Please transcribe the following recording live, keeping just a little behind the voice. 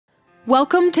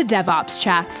Welcome to DevOps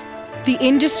Chats, the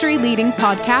industry-leading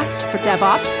podcast for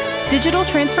DevOps, digital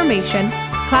transformation,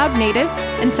 cloud native,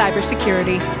 and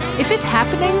cybersecurity. If it's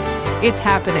happening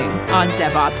on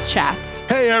DevOps Chats.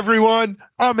 Hey everyone,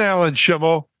 I'm Alan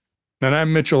Schimmel. And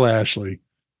I'm Mitchell Ashley.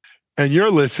 And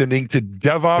you're listening to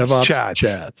DevOps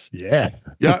Chats. Yeah.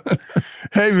 Yeah.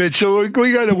 Hey Mitchell,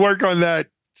 we got to work on that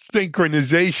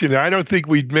synchronization. I don't think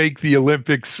we'd make the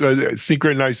Olympics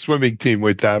synchronized swimming team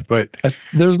with that, but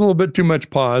there's a little bit too much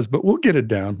pause, but we'll get it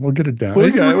down. We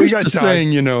got time.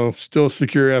 Saying, still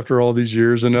secure after all these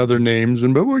years and other names,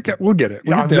 but we'll get it.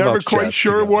 I'm never quite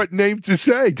sure what name to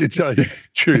say, to tell you the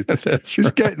truth. That's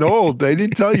just getting old. They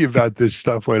didn't tell you about this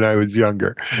stuff when I was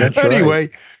younger. Anyway,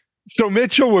 so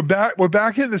Mitchell, we're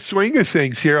back in the swing of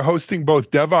things here, hosting both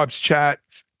DevOps Chats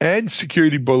and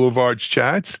Security Boulevard's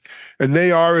chats, and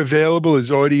they are available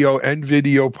as audio and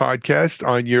video podcasts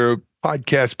on your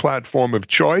podcast platform of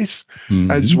choice,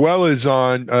 as well as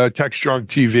on TechStrong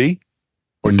TV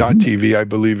or .tv. I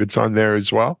believe it's on there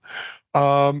as well.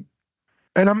 And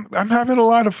I'm having a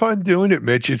lot of fun doing it,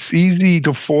 Mitch. It's easy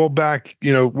to fall back,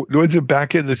 was it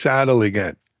back in the saddle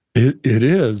again? It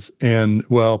is, and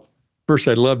well, first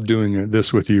I loved doing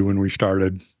this with you when we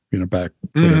started. Back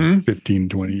 15,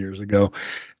 20 years ago.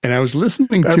 And I was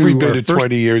listening to every bit of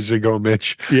 20 years ago,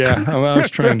 Mitch. Yeah, I was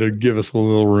trying to give us a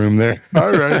little room there.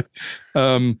 All right.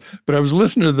 But I was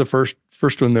listening to the first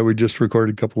one that we just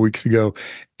recorded a couple weeks ago,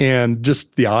 and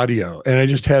just the audio. And I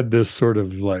just had this sort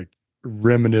of like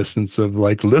reminiscence of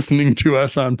like listening to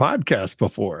us on podcasts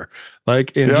before,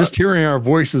 just hearing our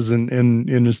voices and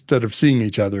instead of seeing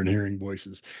each other and hearing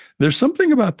voices. There's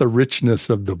something about the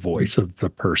richness of the voice of the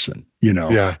person,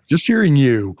 just hearing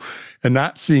you and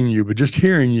not seeing you, but just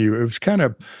hearing you. It was kind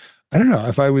of, I don't know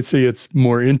if I would say it's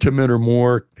more intimate or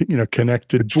more,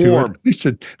 connected it's to warm.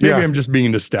 It. Maybe I'm just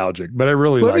being nostalgic, but I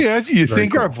really like it. Let me ask you, you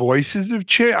think our voices have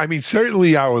changed? I mean,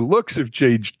 certainly our looks have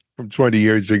changed from 20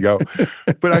 years ago,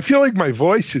 but I feel like my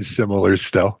voice is similar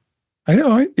still. I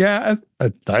know. Yeah,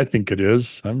 I think it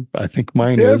is. I think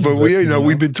mine is. But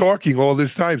we've been talking all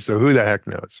this time, so who the heck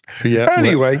knows? Yeah.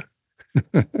 Anyway,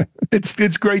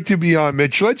 it's great to be on,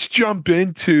 Mitch. Let's jump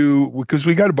into, because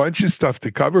we got a bunch of stuff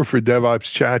to cover for DevOps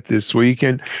Chat this week.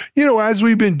 And, as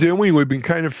we've been doing, we've been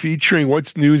kind of featuring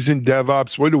what's news in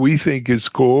DevOps, what do we think is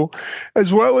cool,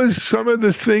 as well as some of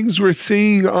the things we're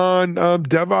seeing on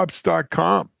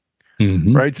DevOps.com.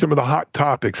 Right? Some of the hot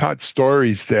topics, hot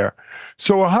stories there.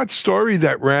 So a hot story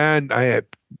that ran, by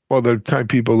the time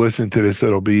people listen to this,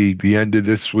 it'll be the end of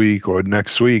this week or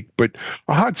next week. But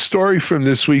a hot story from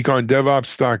this week on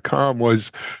DevOps.com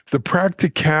was the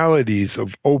practicalities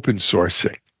of open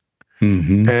sourcing.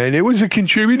 And it was a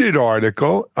contributed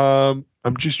article. I'm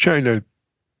just trying to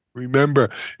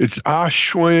remember. It's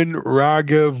Ashwin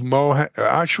Raghav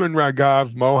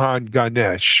Mohan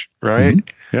Ganesh, right?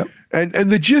 Yep.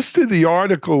 And the gist of the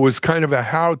article was kind of a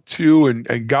how-to and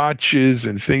gotchas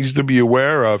and things to be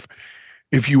aware of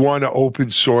if you want to open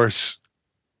source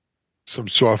some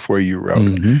software you wrote.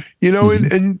 And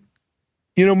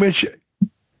Mitch,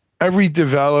 every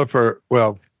developer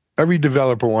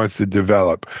wants to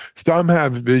develop. Some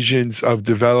have visions of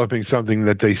developing something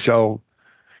that they sell,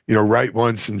 write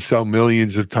once and sell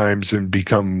millions of times and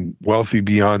become wealthy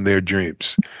beyond their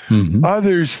dreams.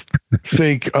 Others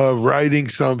think of writing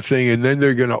something and then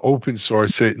they're going to open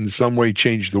source it in some way,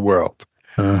 change the world.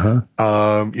 The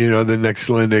next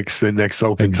Linux, the next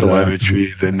Open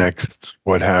Telemetry, the next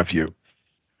what have you.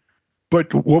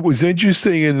 But what was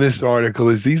interesting in this article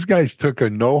is these guys took a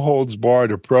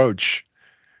no-holds-barred approach.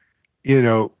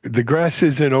 The grass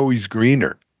isn't always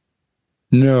greener.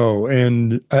 No,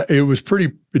 and it was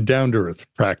pretty down-to-earth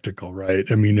practical, right?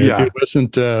 I mean, it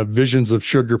wasn't visions of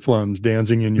sugar plums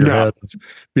dancing in your head of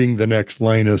being the next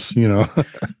Linus, kind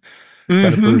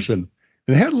of person.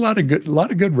 And they had a lot of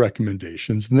good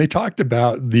recommendations, and they talked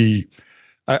about maybe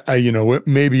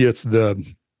it's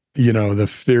the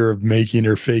fear of making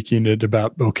or faking it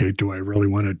about, okay, do I really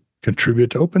want to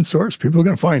contribute to open source? People are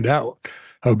going to find out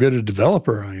how good a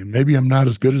developer I am. Maybe I'm not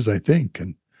as good as I think,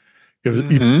 and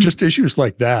just issues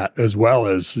like that, as well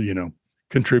as,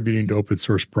 contributing to open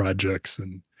source projects.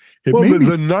 And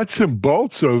the nuts and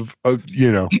bolts of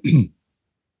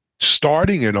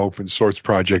starting an open source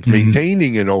project,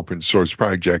 maintaining an open source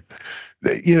project,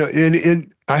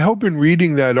 and I hope in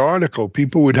reading that article,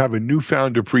 people would have a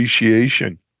newfound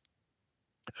appreciation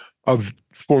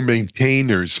for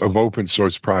maintainers of open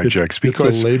source projects, because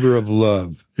it's a labor of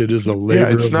love. It is a labor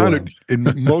of love. In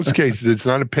most cases, it's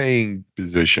not a paying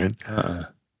position.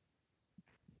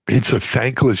 It's a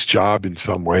thankless job in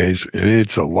some ways, and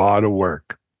it's a lot of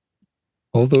work.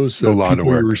 All those A lot of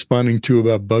people work. you're responding to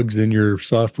about bugs in your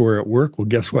software at work, well,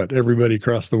 guess what? Everybody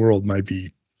across the world might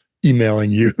be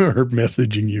emailing you or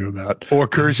messaging you about or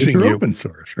cursing you. Open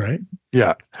source, right?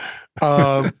 Yeah.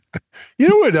 You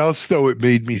know what else, though, it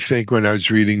made me think when I was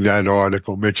reading that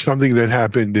article, Mitch, something that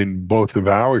happened in both of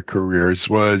our careers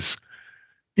was,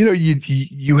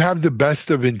 you have the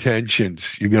best of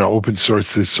intentions. You're going to open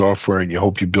source this software and you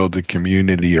hope you build a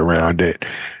community around it.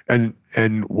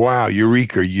 And wow,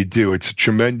 eureka, you do. It's a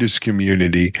tremendous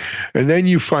community. And then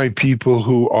you find people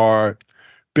who are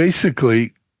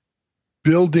basically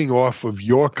building off of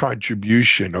your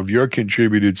contribution, of your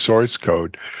contributed source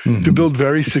code to build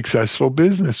very successful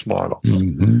business models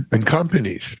and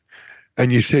companies.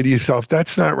 And you say to yourself,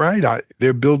 that's not right.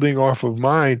 They're building off of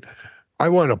mine. I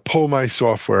want to pull my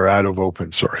software out of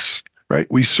open source, right?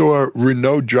 We saw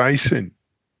Renaud Dreisen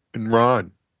and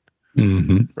Ron,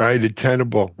 right, at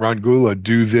Tenable, Ron Gula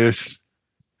do this.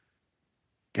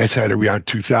 I guess had around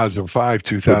 2005,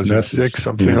 2006,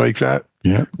 something like that.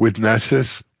 Yeah, with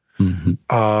Nessus.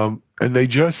 And they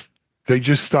just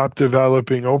stopped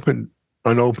developing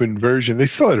an open version. They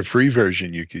still had a free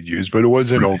version you could use, but it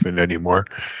wasn't open anymore.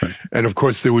 Right. And of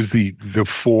course, there was the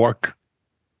fork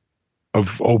of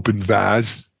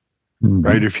OpenVAS,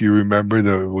 right? If you remember,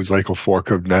 there was like a fork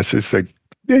of Nessus.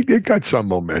 It got some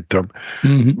momentum.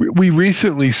 We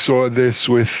recently saw this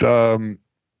with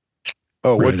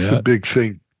what's the big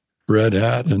thing? Red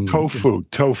Hat and Tofu. What's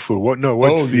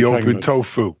the open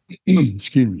Tofu?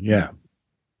 Excuse me. Yeah.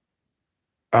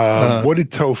 What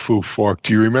did Tofu fork?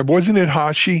 Do you remember? Wasn't it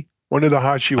Hashi? One of the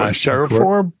Hashi was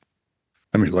Terraform?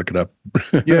 Let me look it up.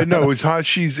 Yeah, no, it was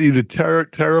Hashi's either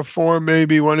Terraform,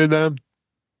 maybe one of them.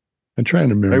 I'm trying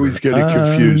to remember. I always get it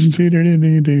confused.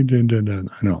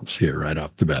 I don't see it right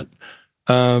off the bat.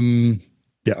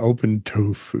 Yeah, Open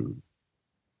Tofu.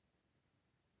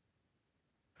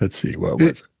 Let's see. What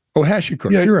was it? Oh,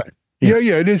 HashiCorp. Yeah, you're right. Yeah,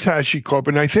 it is HashiCorp.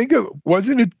 And I think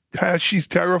wasn't it Hashi's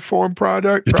Terraform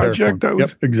project? Terraform. That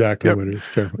was exactly what it is.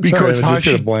 Terraform. Because Sorry, I just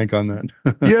hit a blank on that.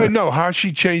 Yeah, no,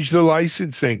 Hashi changed the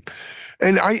licensing.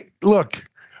 And I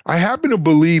happen to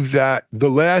believe that the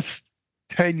last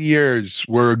 10 years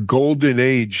were a golden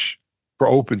age for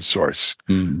open source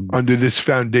under this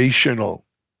foundational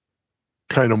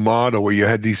kind of model where you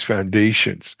had these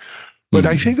foundations. But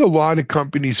I think a lot of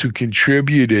companies who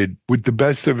contributed with the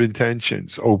best of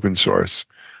intentions, open source,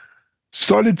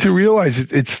 started to realize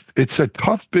it's a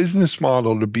tough business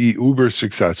model to be uber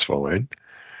successful in.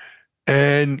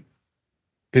 And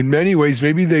in many ways,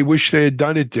 maybe they wish they had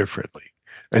done it differently.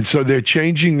 And so they're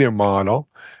changing their model.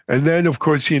 And then, of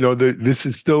course, this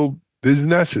is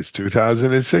Nessus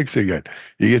 2006 again.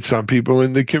 You get some people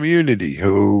in the community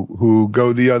who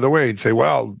go the other way and say,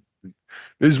 well,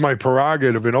 this is my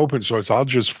prerogative in open source. I'll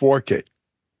just fork it.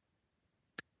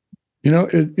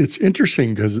 It's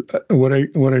interesting because what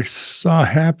I saw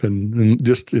happen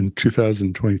just in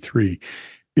 2023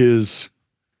 is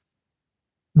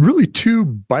really two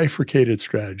bifurcated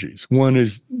strategies. One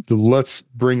is let's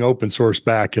bring open source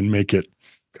back and make it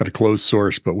kind of closed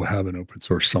source, but we'll have an open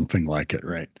source something like it,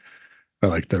 right?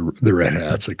 Like the Red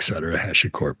Hats, et cetera,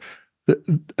 HashiCorp.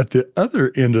 At the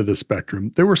other end of the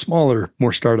spectrum, there were smaller,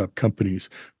 more startup companies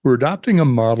who were adopting a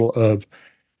model of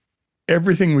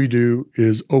everything we do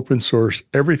is open source.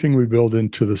 Everything we build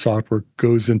into the software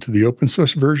goes into the open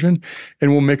source version,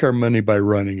 and we'll make our money by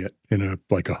running it in a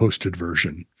hosted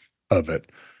version of it.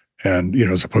 And,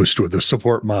 as opposed to the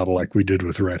support model like we did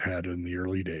with Red Hat in the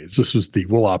early days, this was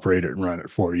we'll operate it and run it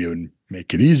for you and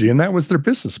make it easy. And that was their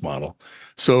business model.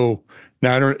 So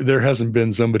now there hasn't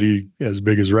been somebody as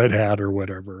big as Red Hat or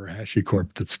whatever,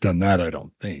 HashiCorp, that's done that, I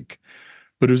don't think.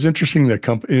 But it was interesting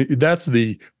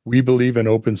that we believe in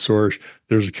open source.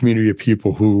 There's a community of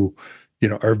people who,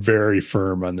 are very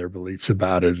firm on their beliefs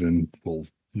about it and will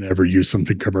never use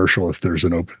something commercial if there's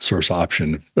an open source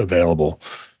option available.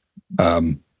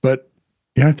 But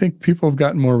I think people have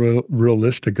gotten more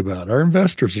realistic about it. Our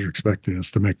investors are expecting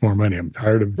us to make more money. I'm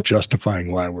tired of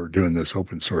justifying why we're doing this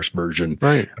open source version.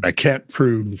 Right. And I can't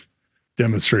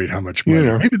demonstrate how much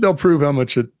money. Maybe they'll prove how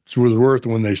much it was worth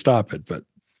when they stop it, but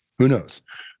who knows?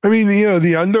 I mean,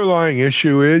 the underlying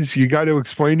issue is you got to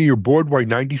explain to your board why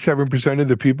 97% of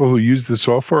the people who use the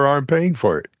software aren't paying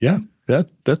for it. Yeah.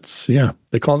 That's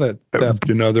they call that theft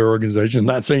in other organizations.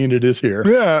 Not saying it is here.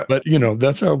 Yeah. But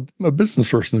that's how a business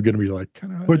person is going to be like.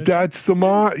 But that's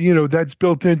that's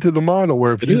built into the model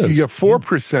where if you get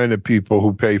 4% of people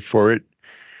who pay for it,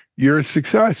 you're a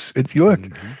success. You're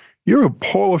a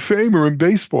Hall of Famer in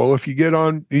baseball if you get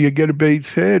a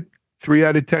base hit 3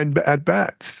 out of 10 at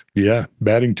bats. Yeah,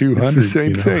 batting 200. It's the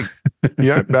same thing.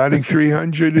 Yeah, batting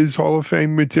 300 is Hall of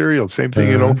Fame material. Same thing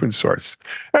in open source.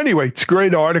 Anyway, it's a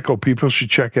great article. People should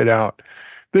check it out.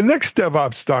 The next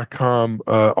DevOps.com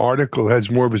article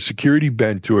has more of a security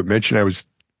bent to it. Mentioned I was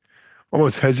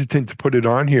almost hesitant to put it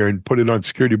on here and put it on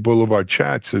Security Boulevard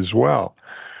chats as well.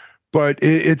 But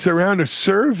it's around a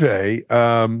survey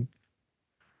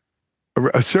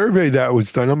that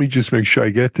was done. Let me just make sure I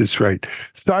get this right.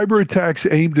 Cyber attacks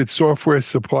aimed at software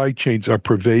supply chains are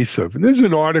pervasive. And there's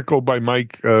an article by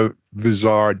Mike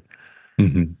Vizard.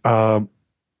 Look,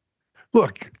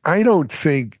 I don't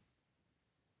think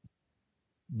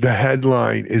the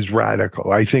headline is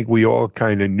radical. I think we all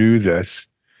kind of knew this.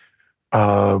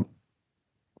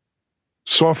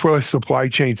 Software supply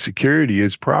chain security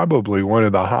is probably one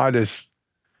of the hottest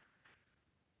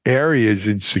areas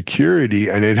in security,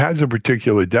 and it has a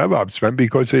particular DevOps bent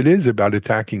because it is about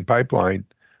attacking pipeline,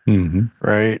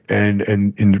 right? And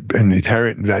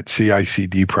inherent in that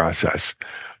CI/CD process.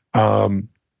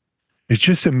 It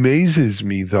just amazes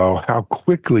me, though, how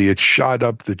quickly it shot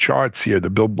up the charts here, the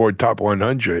Billboard Top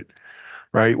 100,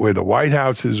 right? Where the White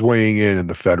House is weighing in and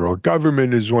the federal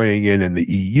government is weighing in and the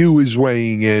EU is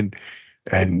weighing in.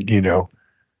 And,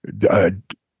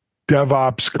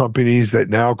 DevOps companies that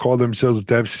now call themselves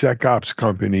DevSecOps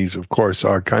companies, of course,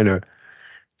 are kind of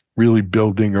really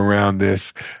building around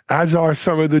this, as are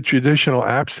some of the traditional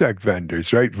AppSec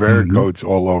vendors, right? Vericode's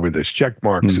all over this.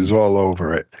 Checkmarx is all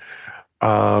over it.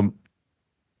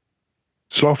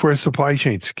 Software supply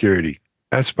chain security,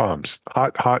 SBOMs,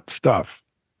 hot stuff.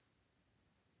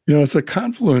 It's a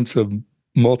confluence of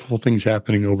multiple things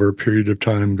happening over a period of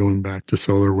time, going back to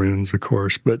SolarWinds, of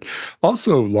course, but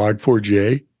also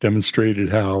Log4j demonstrated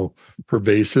how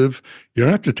pervasive. You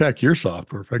don't have to attack your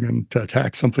software. If I can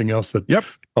attack something else that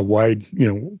a wide,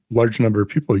 large number of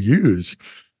people use,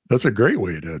 that's a great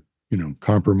way to,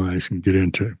 compromise and get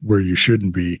into where you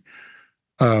shouldn't be.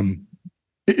 And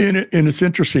it's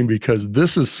interesting because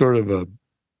this is sort of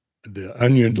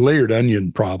the layered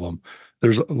onion problem.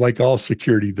 There's, like all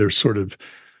security, there's sort of,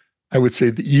 I would say,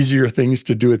 the easier things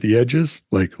to do at the edges,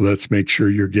 like let's make sure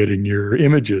you're getting your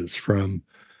images from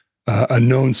a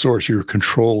known source. You're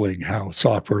controlling how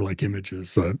software like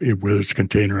images, whether it's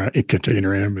container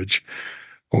image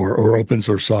or open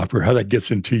source software, how that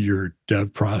gets into your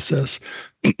dev process.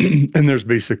 And there's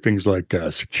basic things like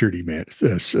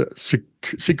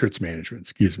secrets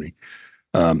management,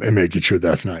 and making sure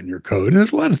that's not in your code. And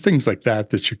there's a lot of things like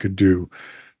that you could do.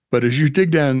 But as you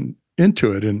dig down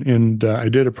into it, and I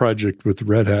did a project with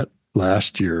Red Hat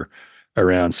last year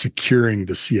around securing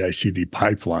the CI/CD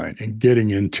pipeline and getting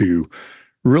into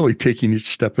really taking each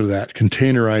step of that,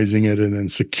 containerizing it, and then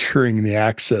securing the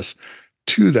access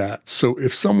to that. So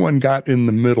if someone got in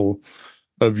the middle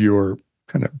of your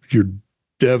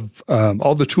dev,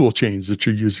 all the tool chains that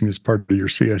you're using as part of your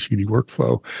CI/CD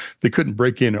workflow, they couldn't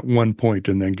break in at one point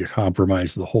and then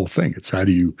compromise the whole thing. It's how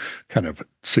do you kind of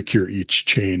secure each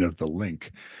chain of the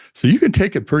link? So you can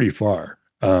take it pretty far.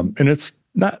 And it's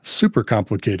not super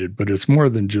complicated, but it's more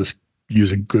than just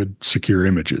using good, secure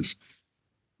images.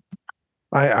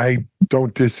 I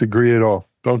don't disagree at all.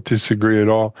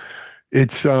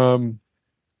 It's,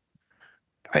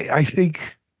 I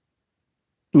think,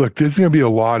 look, there's going to be a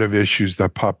lot of issues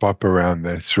that pop up around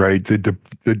this, right? The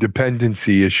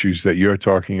dependency issues that you're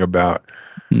talking about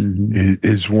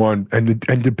is one,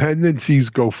 and dependencies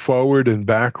go forward and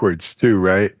backwards too,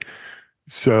 right?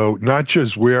 So not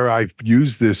just where I've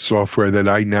used this software that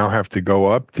I now have to go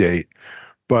update,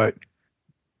 but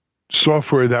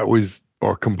software that was,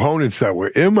 or components that were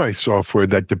in my software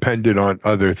that depended on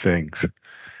other things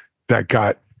that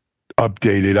got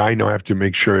updated. I now have to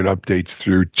make sure it updates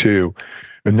through too.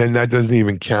 And then that doesn't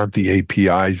even count the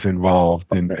APIs involved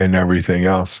and everything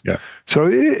else. Yeah. So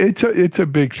it's a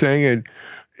big thing, and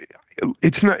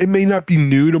it may not be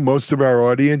new to most of our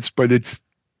audience, but it's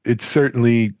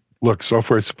certainly, look,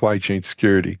 software supply chain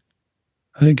security.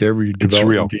 I think every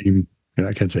development team, and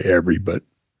I can't say every, but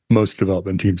most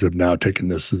development teams have now taken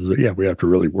this as, we have to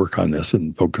really work on this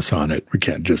and focus on it. We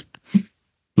can't just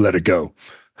let it go.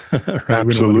 Right? Absolutely,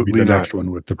 we don't want to be the next one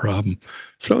with the problem.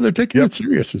 So they're taking it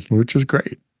serious, which is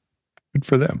great. Good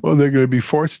for them. Well, they're going to be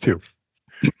forced to.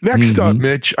 Next up,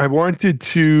 Mitch, I wanted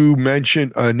to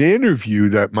mention an interview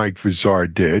that Mike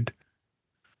Vizard did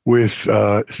with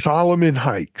Solomon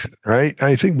Hykes, right?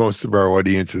 I think most of our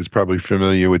audience is probably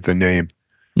familiar with the name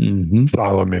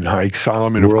Solomon Hykes.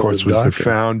 Solomon, of course, was the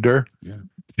founder,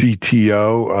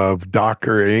 CTO of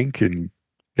Docker Inc., and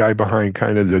guy behind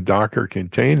kind of the Docker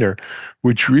container,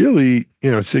 which really,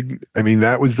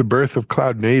 that was the birth of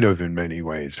cloud native in many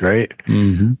ways, right?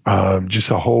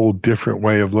 Just a whole different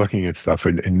way of looking at stuff,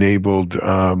 and enabled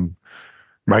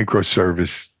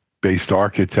microservice-based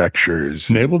architectures,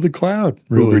 enable the cloud,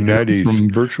 really, Kubernetes, from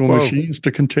virtual machines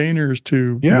to containers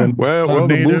to the cloud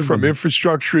native, move from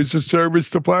infrastructure as a service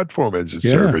to platform as a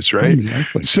service, right?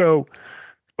 Exactly. So,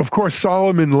 of course,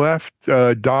 Solomon left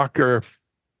Docker.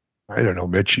 I don't know,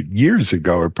 Mitch, years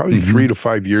ago, or probably 3 to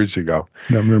 5 years ago.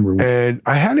 I remember. And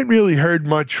I hadn't really heard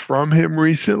much from him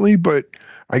recently, but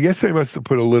I guess they must have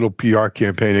put a little PR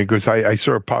campaign in, because I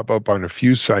saw it pop up on a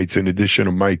few sites in addition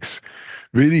to Mike's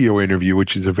video interview,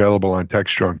 which is available on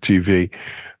TechStrong TV.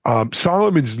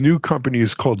 Solomon's new company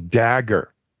is called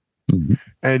Dagger.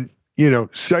 And,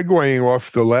 segueing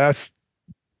off the last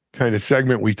kind of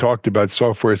segment we talked about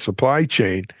software supply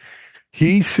chain,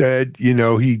 he said,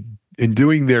 in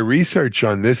doing their research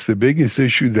on this, the biggest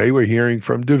issue they were hearing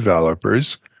from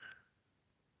developers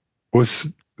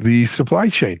was the supply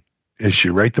chain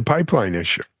issue, right? The pipeline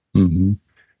issue.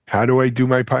 How do I do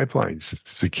my pipelines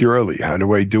securely? How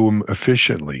do I do them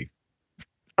efficiently?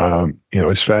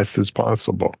 As fast as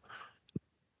possible.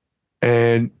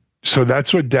 And so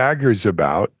that's what Dagger's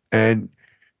about. And,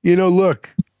 look,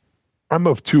 I'm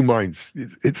of two minds.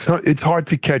 It's hard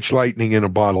to catch lightning in a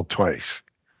bottle twice.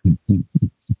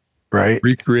 Right?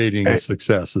 Recreating a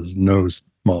success is no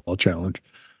small challenge.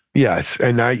 Yes.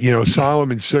 And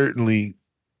Solomon certainly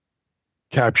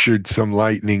captured some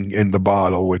lightning in the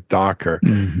bottle with Docker.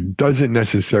 Doesn't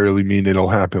necessarily mean it'll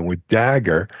happen with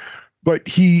Dagger, but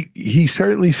he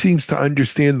certainly seems to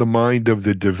understand the mind of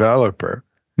the developer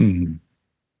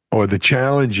or the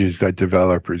challenges that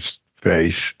developers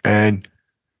face. And,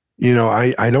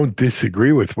 I don't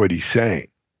disagree with what he's saying,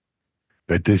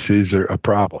 that this is a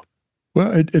problem.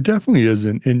 Well, it definitely is.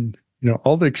 And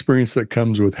all the experience that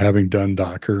comes with having done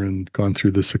Docker and gone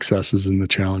through the successes and the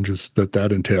challenges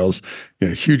that entails,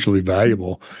 hugely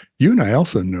valuable. You and I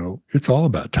also know it's all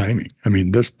about timing. I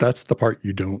mean, that's the part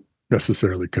you don't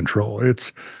necessarily control.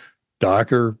 It's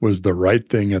Docker was the right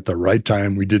thing at the right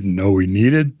time. We didn't know we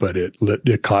needed, but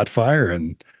it caught fire.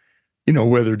 And,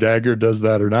 whether Dagger does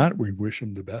that or not, we wish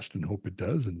him the best and hope it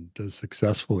does and does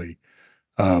successfully.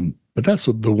 But that's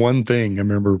the one thing I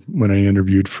remember when I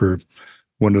interviewed for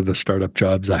one of the startup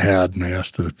jobs I had, and I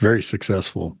asked a very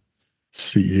successful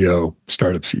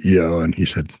startup CEO, and he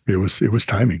said it was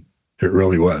timing. It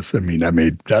really was. I mean,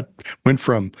 that went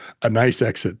from a nice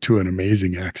exit to an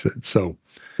amazing exit. So,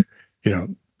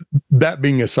 that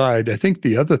being aside, I think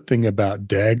the other thing about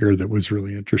Dagger that was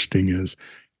really interesting is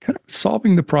kind of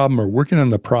solving the problem or working on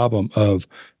the problem of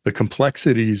the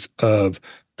complexities of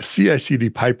a CI/CD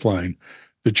pipeline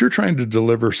that you're trying to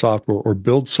deliver software or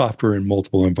build software in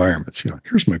multiple environments.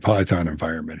 Here's my Python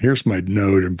environment. Here's my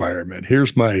Node environment.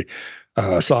 Here's my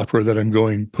software that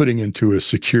I'm putting into a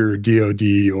secure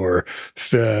DoD or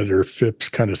Fed or FIPS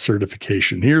kind of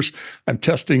certification. I'm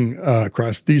testing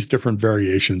across these different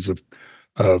variations of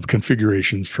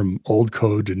configurations from old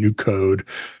code to new code.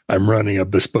 I'm running a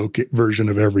bespoke version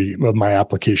of my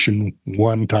application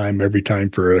every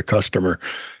time for a customer.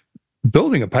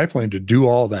 Building a pipeline to do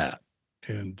all that.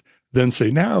 And then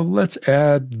say, now let's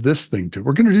add this thing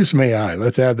we're going to do some AI.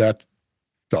 Let's add that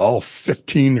to all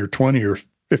 15 or 20 or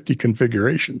 50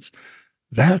 configurations.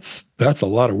 That's a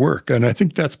lot of work. And I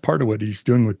think that's part of what he's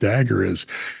doing with Dagger is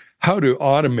how to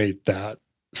automate that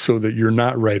so that you're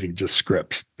not writing just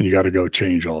scripts and you got to go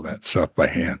change all that stuff by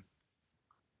hand.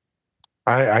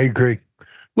 I agree.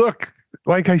 Look,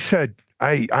 like I said,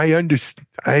 I understand.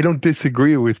 I don't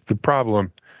disagree with the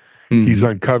problem he's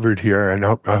uncovered here, and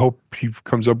I hope he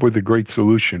comes up with a great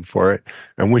solution for it,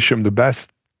 and wish him the best.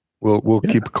 We'll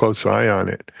keep a close eye on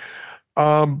it.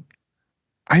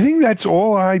 I think that's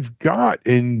all I've got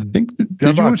in did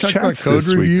you want to talk about code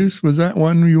reviews? Was that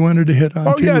one you wanted to hit on?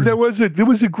 Oh, yeah, there was a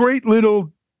great little,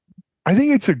 I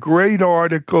think it's a great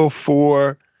article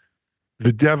for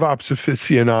the DevOps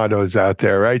aficionados out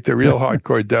there, right? The real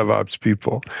hardcore DevOps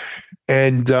people.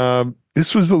 And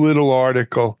this was a little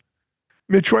article.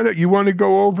 Mitch, why don't you want to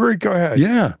go over it? Go ahead.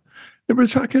 Yeah. We're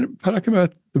talking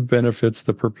about the benefits,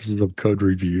 the purposes of code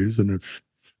reviews. And if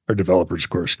our developers, of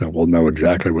course, will know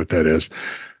exactly what that is.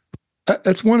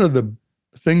 That's one of the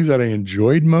things that I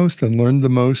enjoyed most and learned the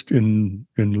most in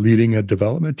leading a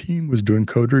development team was doing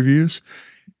code reviews.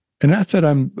 And not that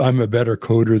I'm a better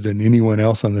coder than anyone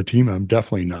else on the team. I'm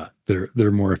definitely not.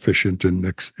 They're more efficient and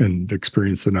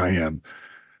experienced than I am.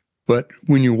 But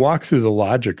when you walk through the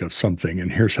logic of something,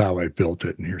 and here's how I built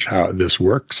it, and here's how this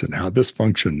works, and how this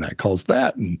function that calls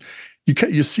that, and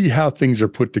you see how things are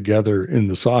put together in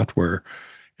the software,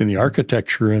 in the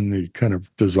architecture, and the kind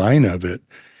of design of it.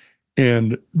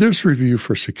 And there's review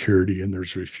for security, and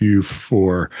there's review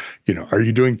for, are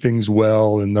you doing things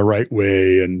well in the right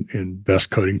way and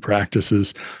best coding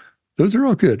practices? those are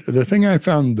all good. The thing I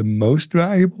found the most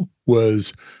valuable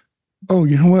was, oh,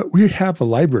 you know what? We have a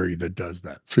library that does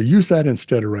that. So use that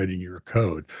instead of writing your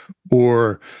code.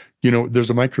 Or, there's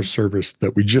a microservice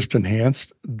that we just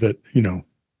enhanced that,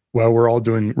 while we're all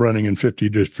running in 50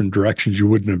 different directions, you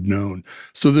wouldn't have known.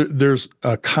 So there's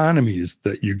economies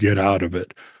that you get out of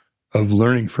it, of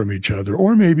learning from each other,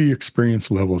 or maybe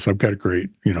experience levels. I've got a great,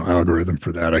 algorithm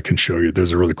for that. I can show you.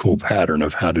 There's a really cool pattern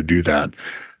of how to do that.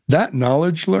 That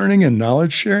knowledge learning and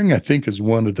knowledge sharing, I think, is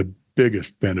one of the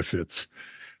biggest benefits.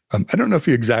 I don't know if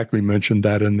he exactly mentioned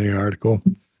that in the article.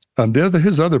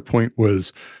 His other point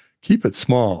was keep it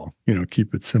small,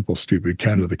 keep it simple, stupid,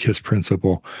 kind of the KISS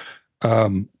principle,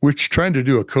 which trying to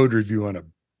do a code review on a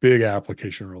big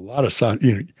application or a lot of,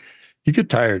 you get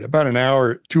tired. About an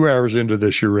hour, 2 hours into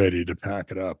this, you're ready to pack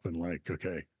it up and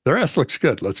okay, the rest looks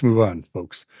good. Let's move on,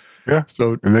 folks. Yeah.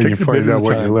 So and then you find out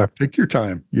what you left. Take your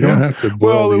time. You don't have to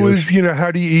boil Well, it was, ocean. how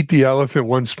do you eat the elephant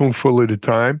one spoonful at a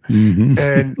time? Mm-hmm.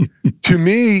 And to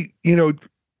me,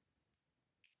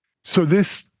 so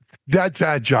that's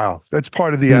agile. That's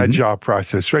part of the agile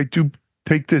process, right?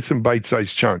 Take this in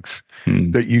bite-sized chunks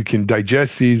that you can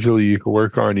digest easily, you can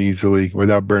work on easily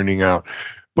without burning out.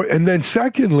 And then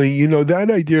secondly,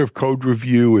 that idea of code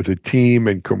review with a team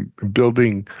and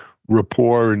building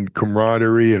rapport and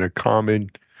camaraderie and a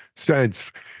common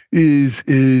sense is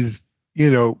key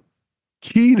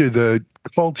to the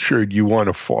culture you want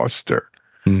to foster,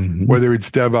 whether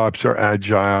it's DevOps or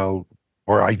Agile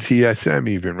or ITSM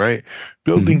even, right?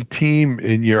 Building team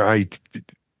in your IT,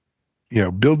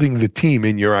 building the team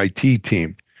in your IT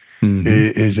team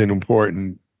is an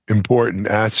important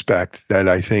aspect that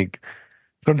I think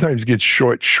sometimes gets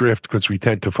short shrift because we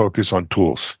tend to focus on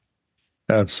tools.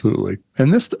 Absolutely.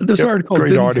 And this article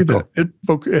didn't do that.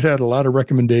 It had a lot of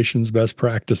recommendations, best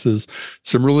practices,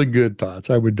 some really good thoughts.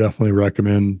 I would definitely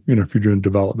recommend, if you're doing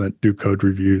development, do code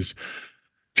reviews.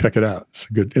 Check it out.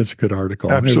 It's a good article.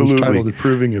 Absolutely. It was titled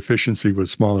Improving Efficiency with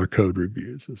Smaller Code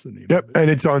Reviews. Is the name of it. And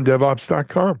it's on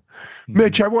DevOps.com.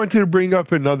 Mitch, I wanted to bring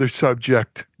up another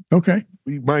subject. Okay.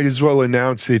 We might as well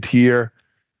announce it here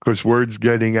because word's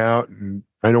getting out and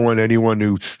I don't want anyone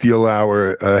to steal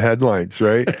our headlines,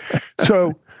 right?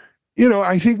 So,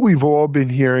 I think we've all been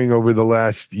hearing over the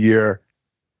last year,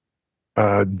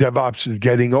 DevOps is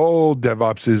getting old,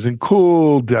 DevOps isn't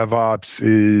cool, DevOps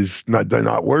is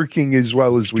not working as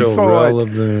well as Still we thought.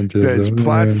 Relevant. There's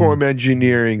platform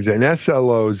engineerings and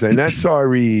SLOs and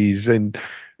SREs and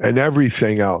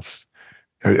everything else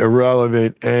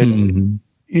irrelevant. And,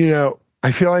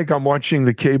 I feel like I'm watching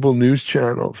the cable news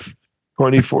channels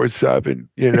 24/7,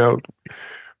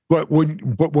 but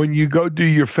when you go do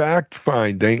your fact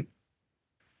finding,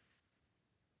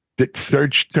 that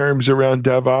search terms around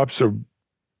DevOps are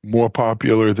more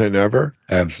popular than ever.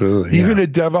 Absolutely. Even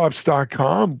at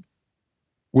DevOps.com,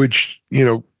 which,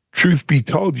 truth be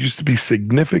told, used to be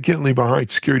significantly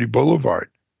behind Security Boulevard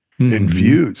in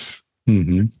views,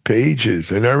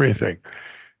 pages, and everything,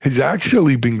 has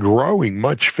actually been growing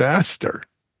much faster.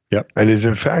 Yep. And is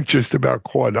in fact just about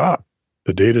caught up.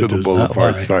 The data to the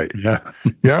Boulevard site. Yeah.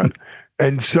 Yeah.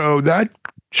 And so that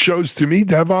shows to me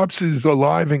DevOps is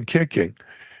alive and kicking.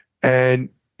 And,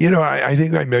 I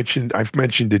think I've mentioned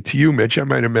it to you, Mitch. I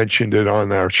might have mentioned it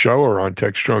on our show or on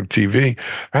TechStrong TV.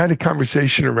 I had a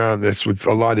conversation around this with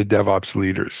a lot of DevOps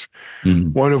leaders,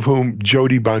 one of whom,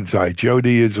 Jody Banzai.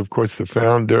 Jody is, of course, was the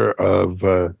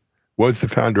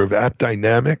founder of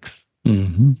AppDynamics,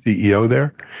 CEO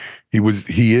there.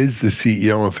 He is the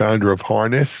CEO and founder of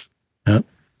Harness,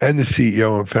 and the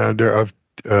CEO and founder of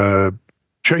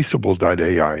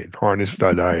Traceable.ai and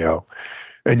Harness.io.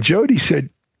 And Jody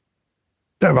said,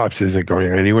 DevOps isn't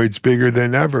going anywhere. It's bigger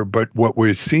than ever. But what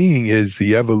we're seeing is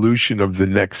the evolution of the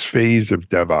next phase of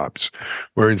DevOps,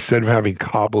 where instead of having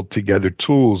cobbled together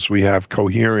tools, we have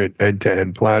coherent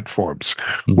end-to-end platforms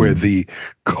where the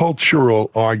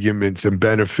cultural arguments and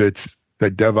benefits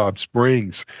that DevOps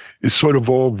brings is sort of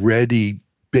already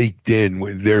baked in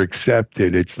when they're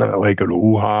accepted. It's not like an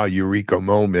ooh-ha eureka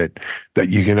moment that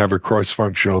you can have a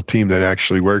cross-functional team that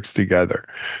actually works together.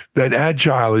 That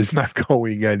Agile is not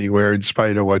going anywhere in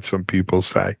spite of what some people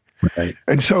say. Right.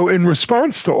 And so in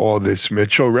response to all this,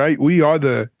 Mitchell, right,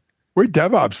 we're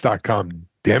DevOps.com,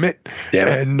 damn it.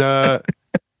 And, That's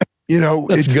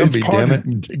it's Gumby, part damn of,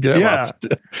 it. Get yeah,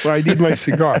 well, I need my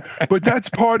cigar. But that's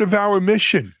part of our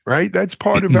mission, right? That's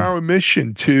part of our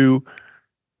mission to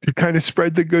kind of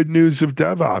spread the good news of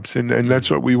DevOps. And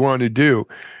that's what we want to do.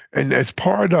 And as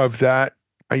part of that,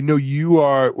 I know you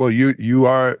are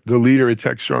the leader at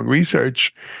TechStrong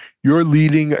Research. You're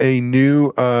leading a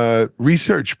new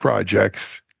research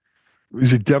project.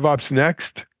 Is it DevOps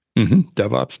Next?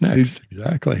 DevOps Next,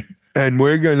 exactly. And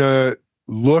we're going to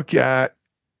look at,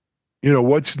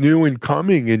 what's new and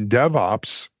coming in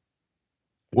DevOps.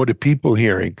 What are people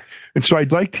hearing? And so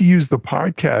I'd like to use the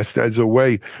podcast as a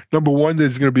way. Number one,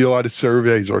 there's going to be a lot of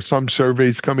surveys or some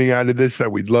surveys coming out of this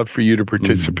that we'd love for you to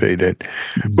participate in.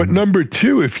 But number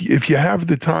two, if you have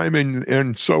the time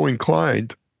and so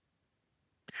inclined,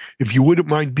 if you wouldn't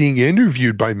mind being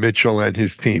interviewed by Mitchell and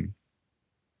his team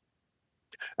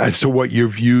as to what your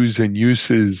views and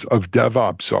uses of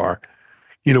DevOps are,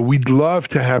 we'd love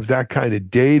to have that kind of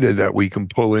data that we can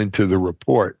pull into the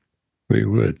report. We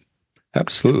would.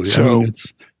 Absolutely. So,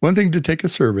 it's one thing to take a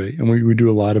survey, and we do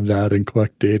a lot of that and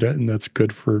collect data, and that's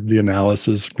good for the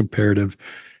analysis, comparative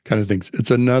kind of things. It's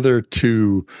another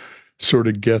to sort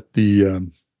of get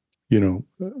the,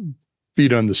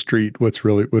 feet on the street. What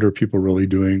are people really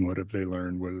doing? What have they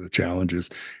learned? What are the challenges?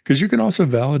 Because you can also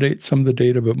validate some of the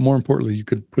data, but more importantly, you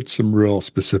could put some real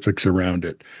specifics around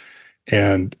it.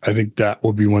 And I think that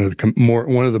will be one of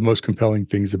the most compelling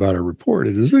things about our report.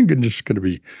 It isn't just going to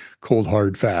be cold,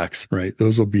 hard facts, right?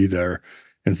 Those will be there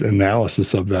and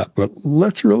analysis of that. But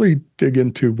let's really dig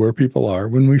into where people are.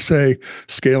 When we say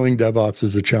scaling DevOps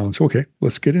is a challenge, okay,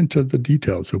 let's get into the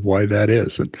details of why that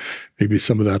is. And maybe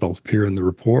some of that will appear in the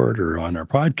report or on our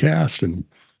podcast, and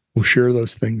we'll share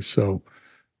those things. So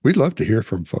we'd love to hear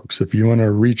from folks. If you want to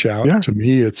reach out to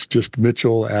me, it's just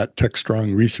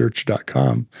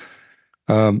Mitchell@techstrongresearch.com.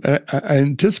 I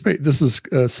anticipate this is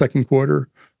second quarter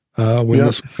when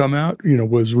this will come out.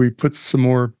 As we put some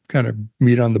more kind of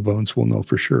meat on the bones, we'll know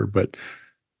for sure. But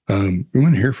we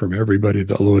want to hear from everybody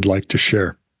that would like to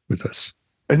share with us.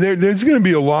 And there's going to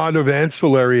be a lot of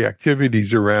ancillary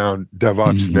activities around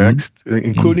DevOps Next,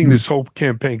 including this whole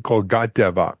campaign called Got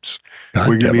DevOps. We're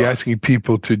going to be asking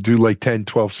people to do like 10,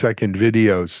 12-second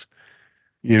videos,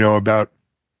 about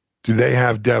do they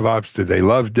have DevOps? Do they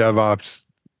love DevOps?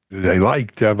 Do they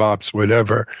like DevOps,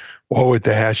 whatever, or with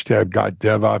the hashtag Got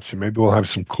DevOps, and maybe we'll have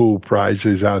some cool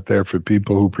prizes out there for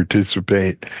people who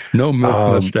participate. No milk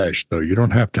mustache, though. You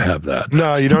don't have to have that.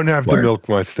 No, you don't have the milk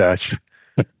mustache.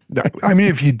 No, I mean,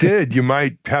 if you did, you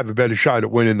might have a better shot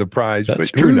at winning the prize.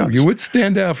 That's true. You would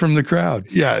stand out from the crowd.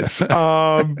 Yes.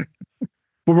 But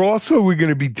we're going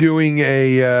to be doing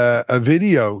a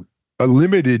video, a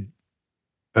limited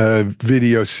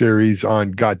video series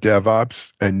on Got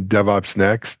DevOps and DevOps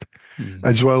Next,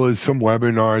 as well as some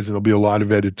webinars, and there'll be a lot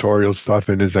of editorial stuff.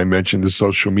 And as I mentioned, the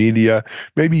social media,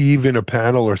 maybe even a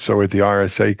panel or so at the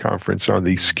RSA conference on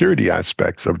the security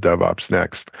aspects of DevOps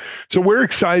Next. So we're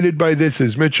excited by this.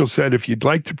 As Mitchell said, if you'd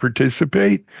like to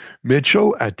participate,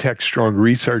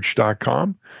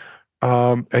 Mitchell@techstrongresearch.com.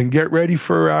 And get ready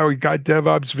for our Got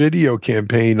DevOps video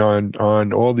campaign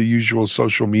on all the usual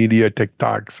social media,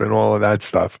 TikToks, and all of that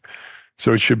stuff.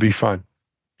 So it should be fun.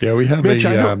 Yeah, we have Mitch,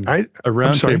 a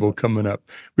roundtable coming up.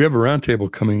 We have a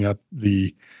roundtable coming up. I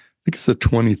think it's the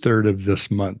 23rd of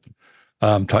this month.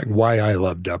 Talking why I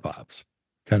love DevOps.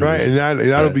 And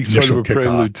that'll be sort of a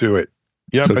prelude to it.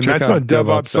 Yep, so and that's on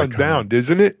DevOps Unbound,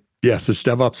 isn't it? Yes, it's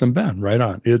DevOps Unbound. Right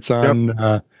on. It's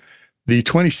on. The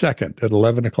 22nd at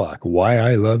 11 o'clock, Why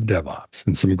I Love DevOps.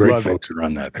 And some great folks are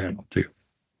on that panel too.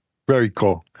 Very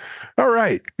cool. All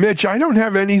right, Mitch, I don't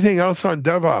have anything else on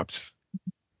DevOps.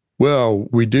 Well,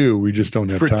 we do. We just don't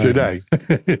have for time. Today.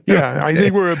 Yeah, I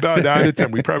think we're about out of time.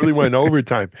 We probably went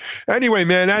overtime. Anyway,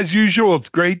 man, as usual, it's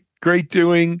great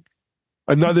doing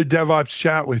another DevOps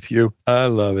chat with you. I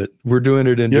love it. We're doing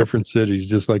it in different cities,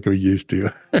 just like we used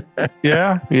to.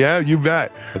 Yeah, you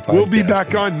bet. We'll be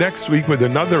back on next week with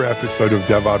another episode of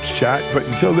DevOps Chat. But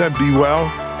until then, be well.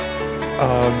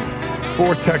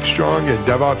 For TechStrong and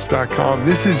DevOps.com,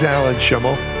 this is Alan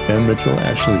Schimmel. And Mitchell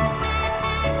Ashley.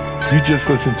 You just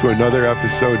listened to another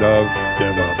episode of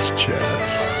DevOps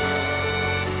Chats.